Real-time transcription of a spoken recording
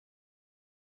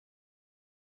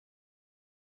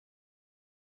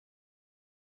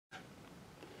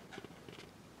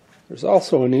There's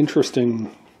also an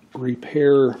interesting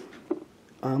repair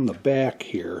on the back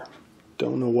here.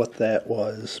 Don't know what that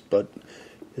was, but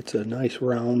it's a nice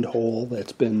round hole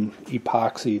that's been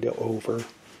epoxied over.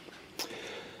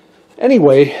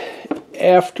 Anyway,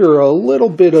 after a little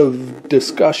bit of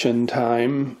discussion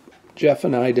time, Jeff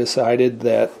and I decided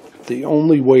that the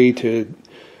only way to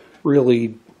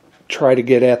really try to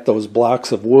get at those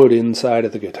blocks of wood inside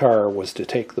of the guitar was to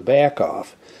take the back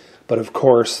off. But of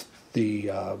course, the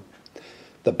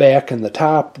back and the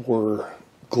top were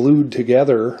glued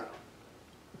together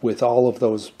with all of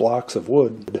those blocks of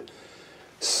wood.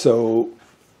 So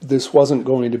this wasn't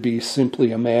going to be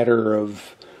simply a matter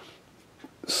of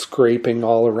scraping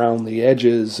all around the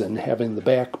edges and having the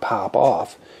back pop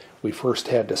off. We first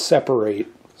had to separate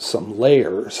some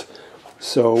layers.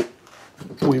 So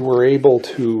we were able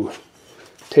to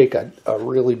take a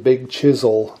really big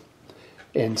chisel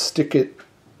and stick it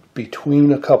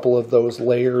between a couple of those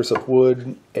layers of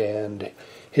wood and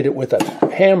hit it with a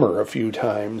hammer a few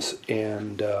times,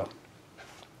 and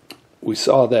we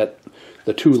saw that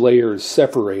the two layers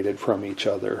separated from each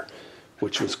other,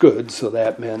 which was good. So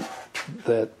that meant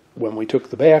that when we took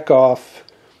the back off,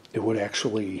 it would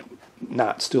actually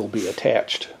not still be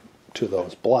attached to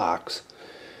those blocks.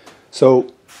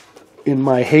 So in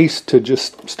my haste to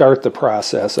just start the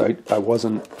process, I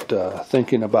wasn't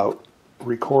thinking about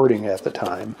recording at the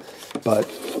time, but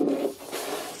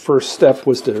first step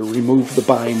was to remove the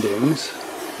bindings.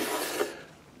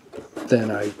 Then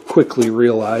I quickly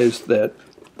realized that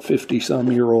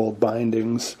 50-some-year-old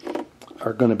bindings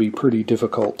are going to be pretty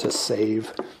difficult to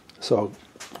save, so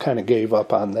kind of gave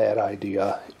up on that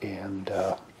idea, and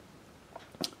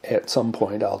at some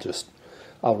point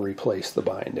I'll replace the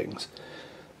bindings.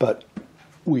 But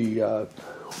we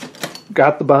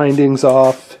got the bindings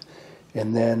off,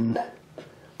 and then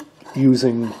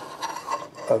using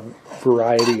a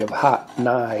variety of hot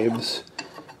knives,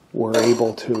 we're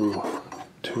able to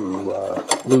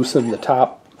loosen the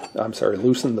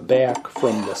back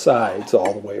from the sides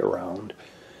all the way around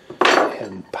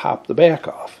and pop the back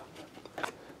off.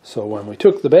 So when we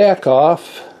took the back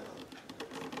off,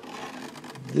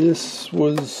 this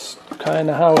was kind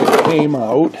of how it came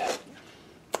out.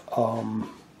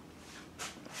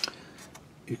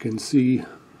 You can see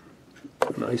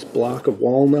a nice block of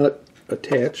walnut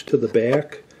attached to the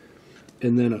back,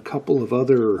 and then a couple of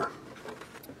other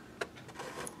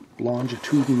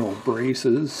longitudinal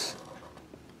braces.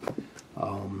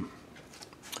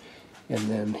 And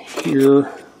then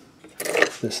here,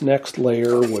 this next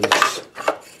layer was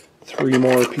 3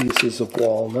 more pieces of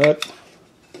walnut.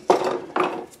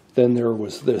 Then there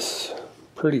was this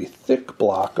pretty thick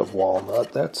block of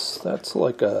walnut. That's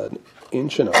like 1.25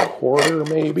 inches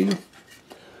maybe.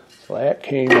 So that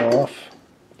came off.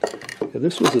 Yeah,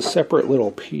 this was a separate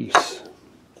little piece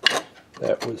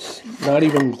that was not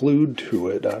even glued to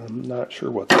it. I'm not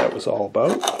sure what that was all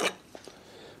about,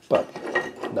 but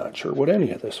not sure what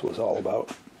any of this was all about.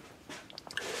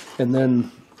 And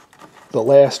then the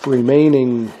last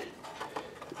remaining,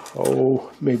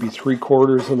 maybe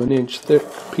 3/4 inch thick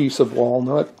piece of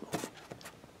walnut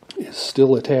is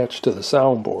still attached to the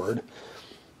soundboard.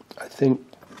 I think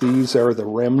these are the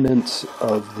remnants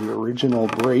of the original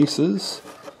braces.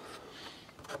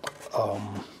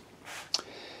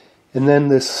 And then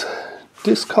this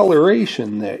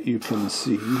discoloration that you can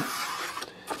see,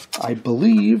 I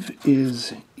believe,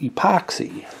 is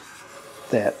epoxy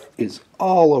that is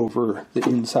all over the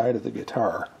inside of the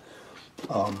guitar.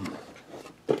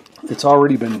 It's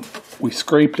already been, we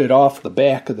scraped it off the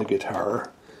back of the guitar,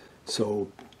 so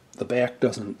the back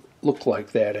doesn't look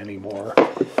like that anymore.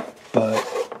 But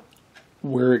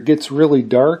where it gets really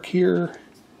dark here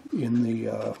in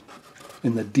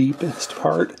the deepest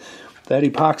part, that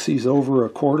epoxy's over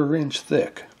 1/4 inch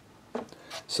thick.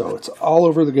 So it's all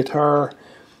over the guitar.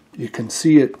 You can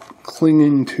see it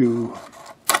clinging to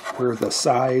where the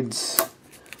sides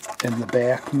and the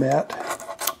back met.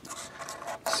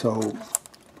 So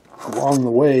along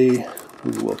the way,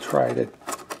 we will try to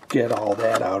get all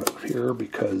that out of here,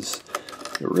 because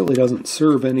it really doesn't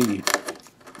serve any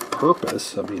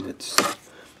purpose. I mean, it's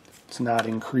not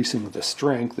increasing the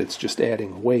strength, it's just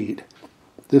adding weight.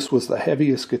 This was the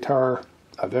heaviest guitar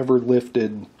I've ever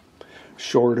lifted,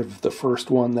 short of the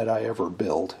first one that I ever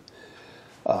built.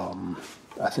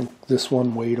 I think this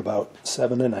one weighed about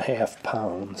 7.5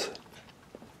 pounds.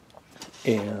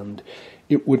 And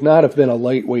it would not have been a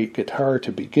lightweight guitar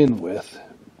to begin with,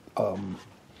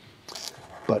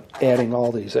 but adding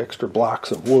all these extra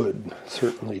blocks of wood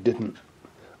certainly didn't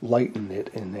lighten it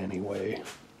in any way.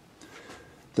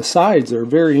 The sides are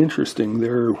very interesting.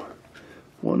 They're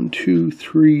 1, 2,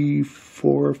 3,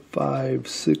 4, 5,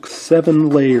 6, 7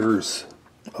 layers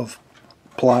of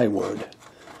plywood.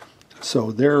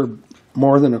 So they're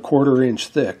more than a 1/4 inch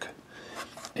thick.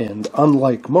 And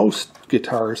unlike most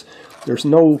guitars, there's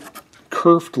no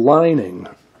kerfed lining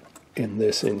in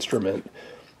this instrument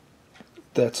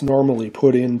that's normally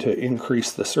put in to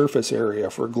increase the surface area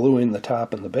for gluing the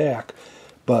top and the back.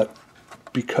 But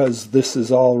because this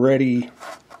is already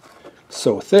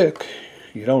so thick,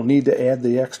 you don't need to add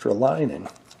the extra lining.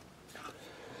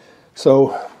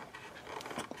 So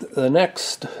the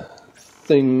next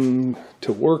thing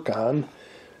to work on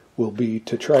will be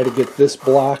to try to get this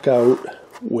block out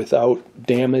without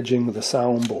damaging the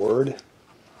soundboard,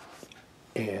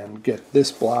 and get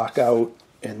this block out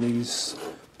and these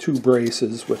 2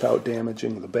 braces without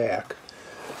damaging the back.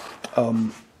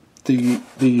 The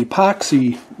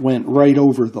epoxy went right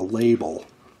over the label,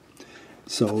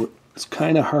 so it's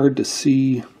kind of hard to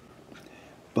see,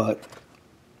 but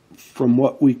from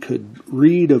what we could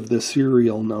read of the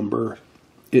serial number,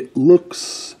 it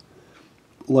looks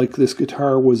like this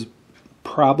guitar was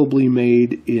probably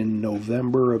made in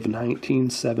November of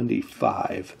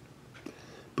 1975.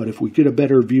 But if we get a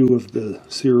better view of the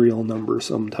serial number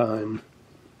sometime,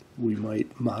 we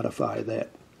might modify that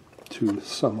to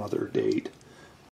some other date.